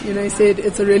 You know, he said,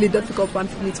 it's a really difficult one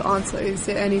for me to answer. He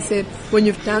said, when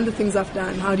you've done the things I've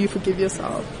done, how do you forgive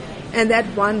yourself? And that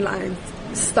one line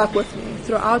stuck with me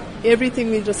throughout everything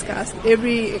we discussed,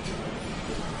 every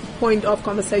point of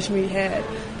conversation we had.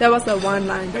 That was the one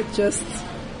line that just,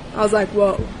 I was like,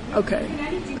 whoa, okay.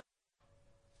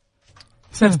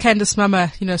 So that's Candace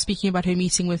Mama, you know, speaking about her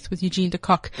meeting with Eugene de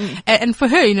Kock. And for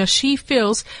her, you know, she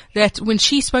feels that when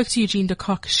she spoke to Eugene de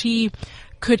Kock, she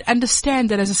could understand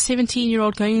that as a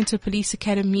 17-year-old going into a police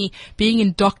academy, being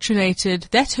indoctrinated,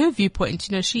 that's her viewpoint.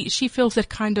 You know, she feels that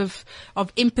kind of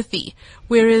empathy,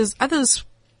 whereas others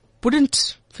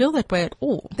wouldn't feel that way at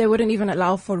all. They wouldn't even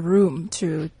allow for room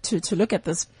to look at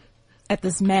this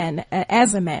man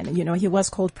as a man. You know, he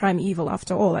was called prime evil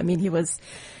after all. I mean, he was,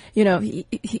 you know,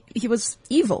 he was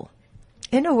evil.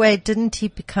 In a way, didn't he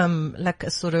become like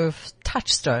a sort of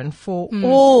touchstone for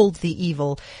all the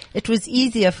evil? It was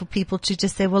easier for people to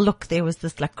just say, well, look, there was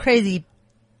this like crazy,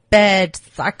 bad,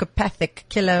 psychopathic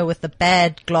killer with the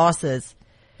bad glasses.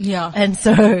 Yeah. And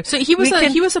so he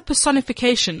was a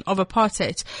personification of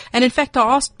apartheid. And in fact, I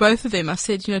asked both of them, I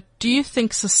said, you know, do you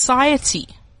think society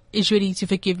is ready to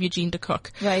forgive Eugene de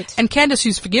Kock? Right. And Candace,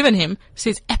 who's forgiven him,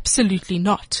 says absolutely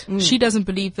not. She doesn't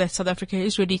believe that South Africa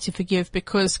is ready to forgive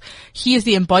because he is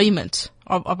the embodiment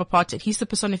of apartheid. He's the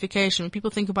personification. When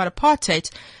people think about apartheid,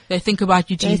 they think about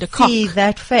Eugene de Kock. They see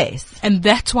that face. And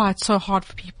that's why it's so hard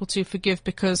for people to forgive,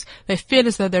 because they feel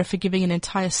as though they're forgiving an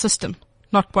entire system,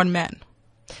 not one man.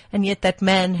 And yet that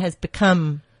man has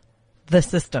become the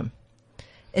system.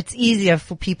 It's easier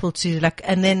for people to like,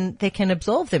 and then they can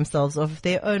absolve themselves of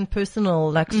their own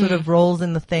personal like sort of roles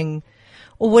in the thing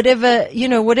or whatever, you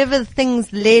know, whatever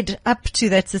things led up to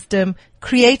that system,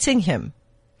 creating him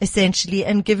essentially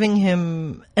and giving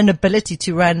him an ability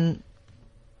to run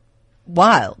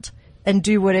wild and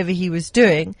do whatever he was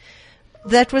doing.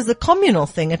 That was a communal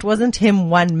thing. It wasn't him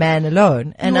one man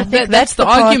alone. And I think that's the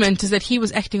argument, is that he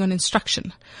was acting on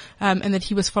instruction, and that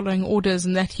he was following orders,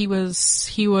 and that he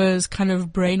was kind of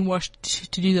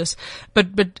brainwashed to do this. But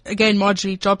again,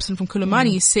 Marjorie Jobson from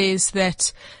Kulumani says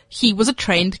that he was a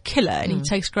trained killer and he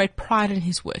takes great pride in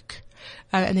his work.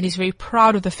 And that he's very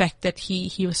proud of the fact that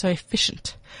he was so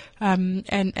efficient, and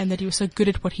that he was so good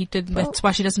at what he did. And that's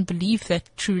why she doesn't believe that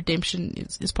true redemption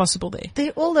is possible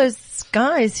there. All those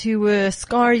guys who were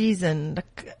Scaries and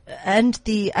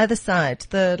the other side,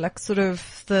 the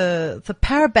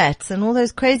Parabats and all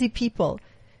those crazy people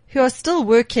who are still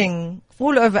working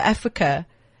all over Africa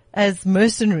as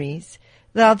mercenaries.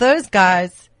 Now those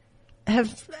guys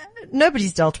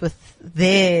nobody's dealt with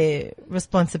their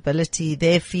responsibility,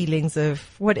 their feelings of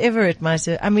whatever it might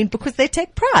have. I mean, because they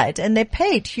take pride and they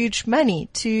paid huge money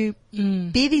to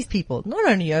be these people, not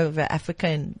only over Africa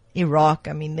and Iraq.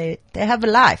 I mean, they have a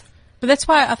life. But that's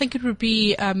why I think it would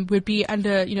be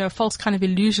under, you know, a false kind of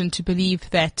illusion to believe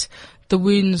that the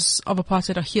wounds of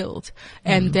apartheid are healed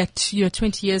and that, you know,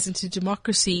 20 years into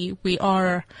democracy, we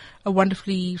are a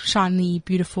wonderfully shiny,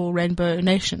 beautiful rainbow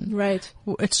nation. Right.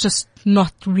 It's just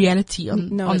not reality on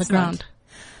the ground. Not.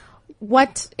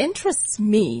 What interests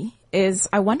me is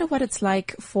I wonder what it's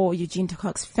like for Eugene de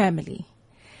Kock's family.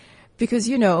 Because,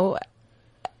 you know,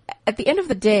 at the end of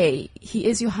the day, he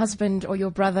is your husband or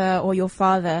your brother or your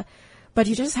father. But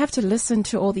you just have to listen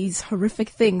to all these horrific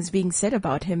things being said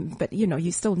about him. But, you know,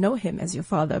 you still know him as your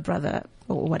father, brother,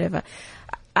 or whatever.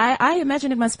 I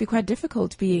imagine it must be quite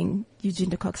difficult being Eugene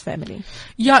de Kock's family.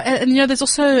 Yeah, and you know, there's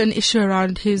also an issue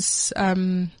around his,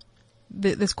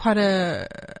 there's quite a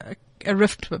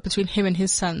rift between him and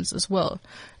his sons as well,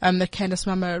 that Candace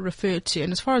Mama referred to.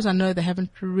 And as far as I know, they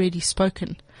haven't really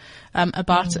spoken,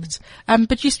 about it.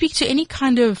 But you speak to any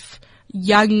kind of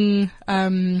young,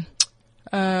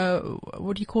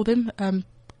 what do you call them?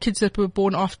 Kids that were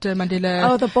born after Mandela.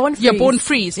 Oh, the born frees. Yeah, born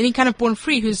frees. Any kind of born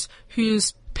free whose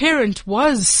parent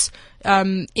was,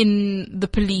 in the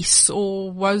police or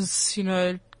was, you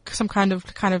know, some kind of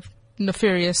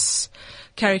nefarious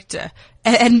character.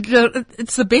 And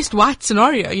it's the best white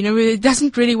scenario, you know, it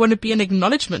doesn't really want to be an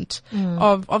acknowledgement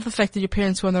of the fact that your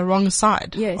parents were on the wrong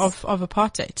side of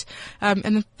apartheid.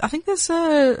 And I think there's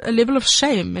a level of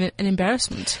shame and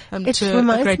embarrassment, to a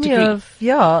great degree. It reminds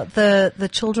me of, the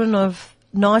children of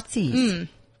Nazis,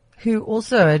 who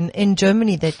also in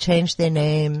Germany, they changed their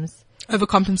names.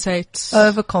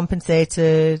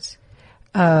 Overcompensated.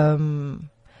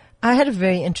 I had a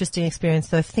very interesting experience,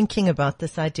 though, thinking about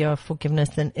this idea of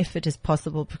forgiveness and if it is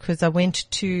possible, because I went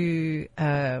to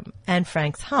Anne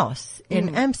Frank's house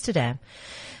in Amsterdam.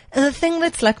 And the thing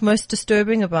that's like most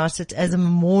disturbing about it as a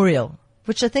memorial,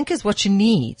 which I think is what you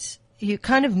need you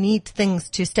kind of need things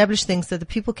to establish things so that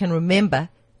people can remember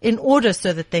in order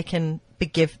so that they can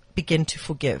begin to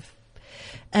forgive.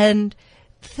 And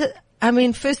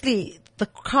firstly, the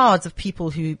crowds of people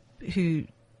who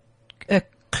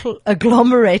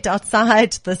agglomerate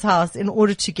outside this house in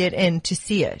order to get in to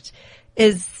see it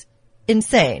is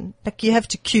insane. Like, you have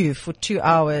to queue for 2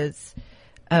 hours,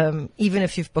 even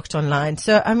if you've booked online.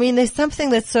 So, there's something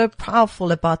that's so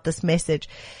powerful about this message.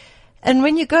 And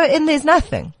when you go in, there's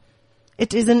nothing.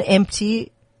 It is an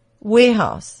empty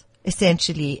warehouse,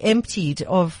 essentially, emptied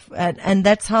of, and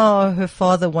that's how her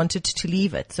father wanted to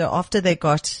leave it. So after they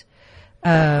got,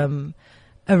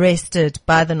 arrested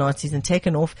by the Nazis and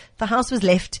taken off, the house was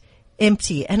left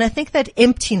empty. And I think that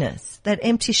emptiness, that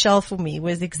empty shell for me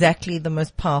was exactly the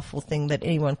most powerful thing that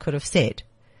anyone could have said.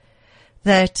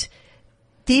 That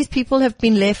these people have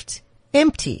been left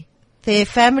empty. Their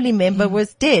family member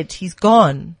was dead. He's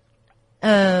gone.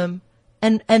 And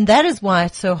that is why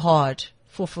it's so hard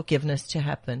for forgiveness to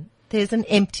happen. There's an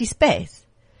empty space.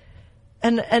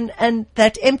 And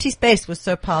that empty space was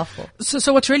so powerful.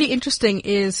 So what's really interesting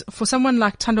is for someone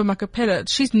like Thando Makapela,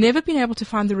 she's never been able to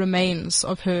find the remains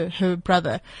of her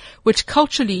brother, which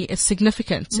culturally is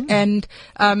significant. And,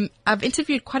 I've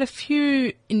interviewed quite a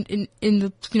few in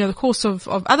the course of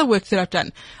other work that I've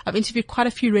done. I've interviewed quite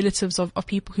a few relatives of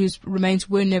people whose remains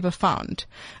were never found.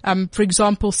 For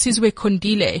example, Sizwe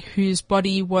Kondile, whose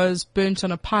body was burnt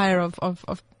on a pyre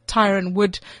of tire and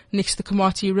wood next to the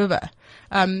Komati River.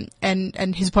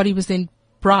 And his body was then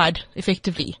bride,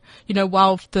 effectively,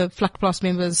 while the Vlakplaas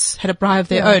members had a bride of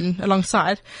their own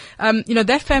alongside.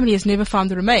 That family has never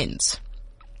found the remains.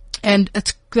 And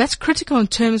that's critical in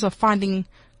terms of finding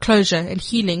closure and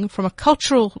healing from a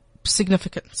cultural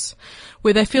significance,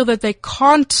 where they feel that they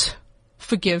can't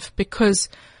forgive because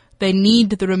they need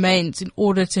the remains in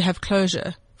order to have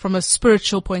closure from a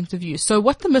spiritual point of view. So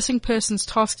what the Missing Persons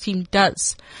Task Team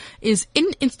does is, in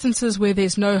instances where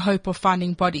there's no hope of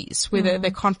finding bodies, where they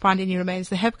can't find any remains,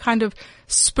 they have kind of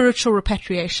spiritual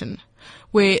repatriation,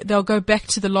 where they'll go back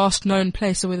to the last known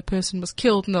place where the person was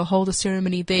killed, and they'll hold a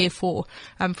ceremony there for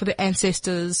the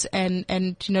ancestors and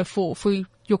for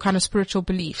your kind of spiritual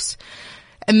beliefs.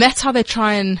 And that's how they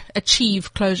try and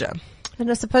achieve closure.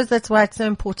 And I suppose that's why it's so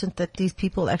important that these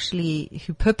people actually,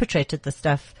 who perpetrated the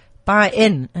stuff, buy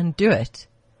in and do it.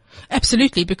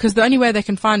 Absolutely, because the only way they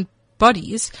can find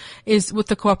bodies is with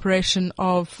the cooperation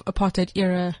of apartheid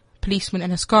era policemen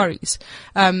and askaris.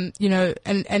 And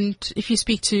if you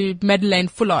speak to Madeleine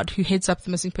Fullard, who heads up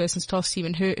the Missing Persons Task Team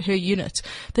and her unit,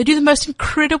 they do the most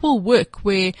incredible work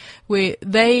where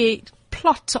they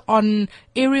plot on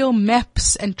aerial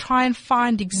maps and try and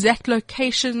find exact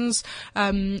locations.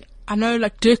 I know,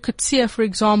 like Dirk Coetzee, for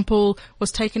example,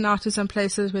 was taken out to some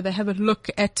places where they have a look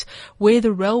at where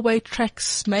the railway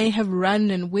tracks may have run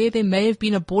and where there may have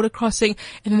been a border crossing,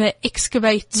 and then they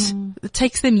excavate. It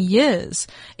takes them years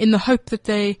in the hope that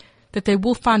they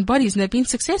will find bodies, and they've been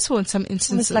successful in some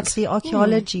instances. It's like the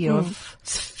archaeology of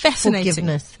fascinating.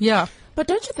 Forgiveness. Yeah. But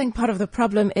don't you think part of the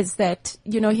problem is that,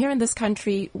 here in this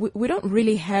country, we don't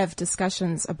really have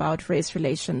discussions about race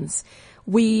relations.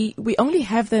 We only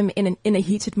have them in a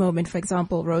heated moment. For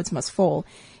example, Rhodes Must Fall.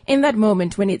 In that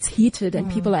moment when it's heated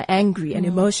and people are angry and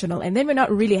emotional, and then we're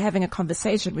not really having a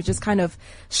conversation. We're just kind of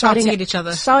shouting at each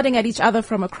other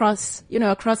from across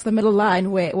the middle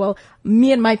line, where, well,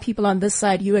 me and my people on this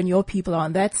side, you and your people are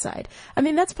on that side.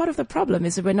 That's part of the problem,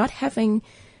 is that we're not having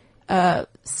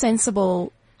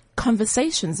sensible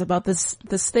conversations about this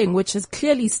thing, which is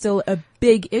clearly still a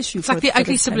big issue. It's like the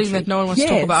ugly sibling that no one wants to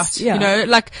talk about.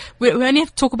 Yeah. We only have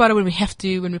to talk about it when we have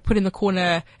to, when we're put in the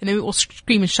corner, and then we all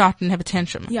scream and shout and have a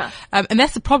tantrum. Yeah. And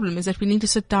that's the problem, is that we need to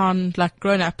sit down like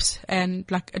grown-ups and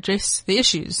address the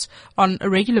issues on a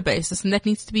regular basis, and that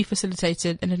needs to be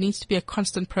facilitated, and it needs to be a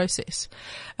constant process.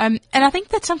 And I think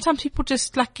that sometimes people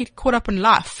just get caught up in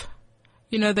life.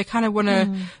 They kind of want to,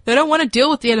 they don't want to deal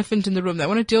with the elephant in the room. They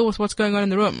want to deal with what's going on in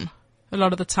the room a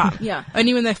lot of the time. Yeah.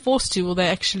 Only when they're forced to will they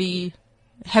actually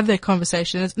have their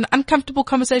conversation. It's an uncomfortable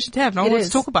conversation to have. No one wants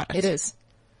to talk about it. It is.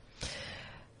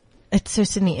 It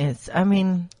certainly is.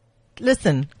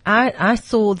 Listen, I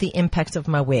saw the impact of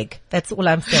my wig. That's all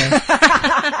I'm saying.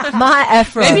 My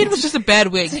afro. Maybe it was just a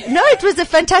bad wig. No, it was a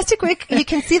fantastic wig. You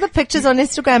can see the pictures on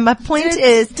Instagram. My point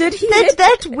is,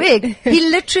 that wig, he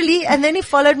literally, and then he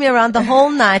followed me around the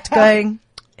whole night going,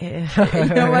 you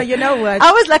know what?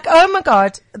 I was like, oh my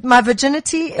God, my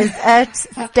virginity is at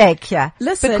stake here.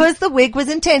 Listen. Because the wig was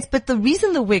intense. But the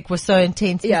reason the wig was so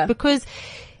intense is because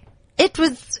it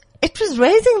was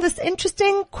raising this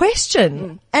interesting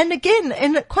question. And again,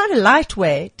 in quite a light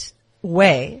way,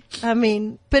 way. I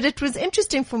mean, but it was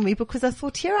interesting for me because I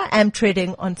thought, here I am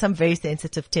treading on some very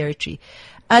sensitive territory.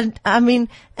 And I mean,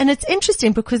 and it's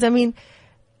interesting because I mean,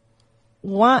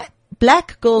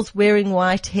 black girls wearing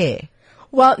white hair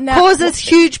causes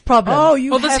huge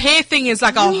problems. This hair thing is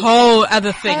like a whole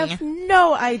other thing. I have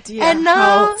no idea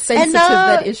how sensitive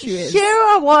that issue is. Here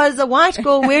I was, a white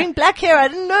girl wearing black hair. I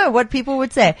didn't know what people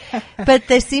would say, but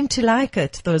they seem to like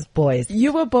it, those boys.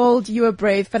 You were bold, you were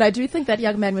brave, but I do think that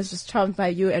young man was just charmed by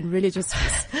you and really just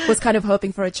was kind of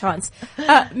hoping for a chance.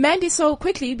 Mandy, so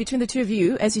quickly, between the two of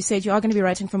you, as you said, you are going to be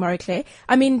writing for Marie Claire.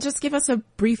 I mean, just give us a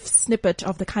brief snippet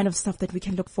of the kind of stuff that we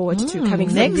can look forward to coming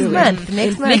from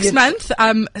next you. month.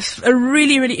 A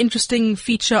really, really interesting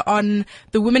feature on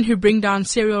the women who bring down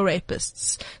serial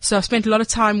rapists. So I've spent a lot of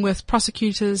time with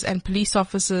prosecutors and police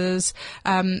officers,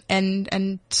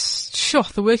 and sure,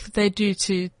 the work that they do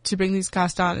to bring these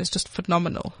guys down is just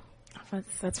phenomenal.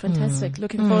 That's fantastic.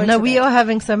 Looking forward to that. We are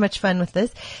having so much fun with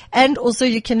this. And also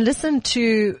you can listen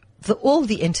to all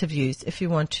the interviews if you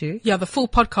want to. Yeah, the full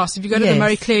podcast. If you go to the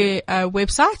Marie Claire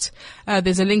website,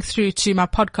 there's a link through to my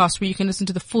podcast where you can listen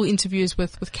to the full interviews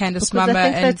with Candice Mama.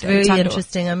 I think that's very Thando.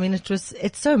 interesting. I mean,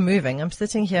 it's so moving. I'm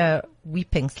sitting here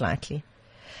weeping slightly.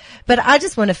 But I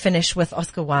just want to finish with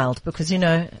Oscar Wilde because, you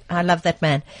know, I love that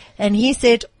man. And he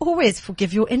said, always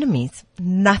forgive your enemies.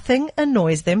 Nothing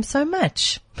annoys them so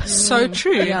much. So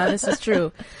true. Yeah, this is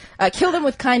true. Kill them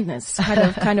with kindness,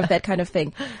 kind of that kind of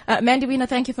thing. Mandy Wiener,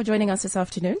 thank you for joining us this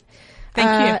afternoon. Thank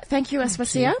you. Thank you,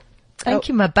 Aspasia. Thank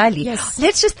you, Mabali. Yes.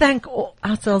 Let's just thank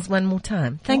ourselves one more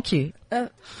time. Thank you.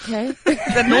 Okay.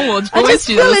 That normal. I just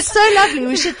feel it's so lovely.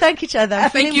 We should thank each other.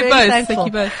 Thank you both. Thankful. Thank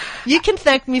you both. You can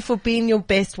thank me for being your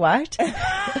best white.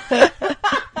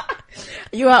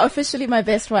 You are officially my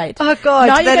best white. Oh God,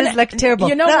 that is like terrible.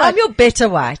 You know what? I'm your better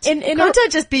white. Can't I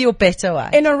just be your better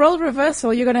white? In a role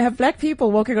reversal, you're going to have black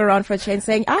people walking around for a change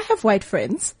saying, I have white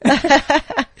friends.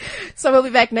 So we'll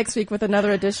be back next week with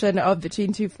another edition of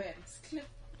Between Two Friends.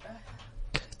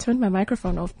 Turned my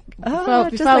microphone off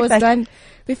before I was done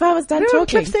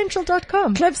talking.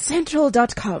 CliffCentral.com.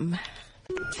 CliffCentral.com.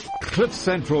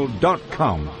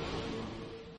 CliffCentral.com.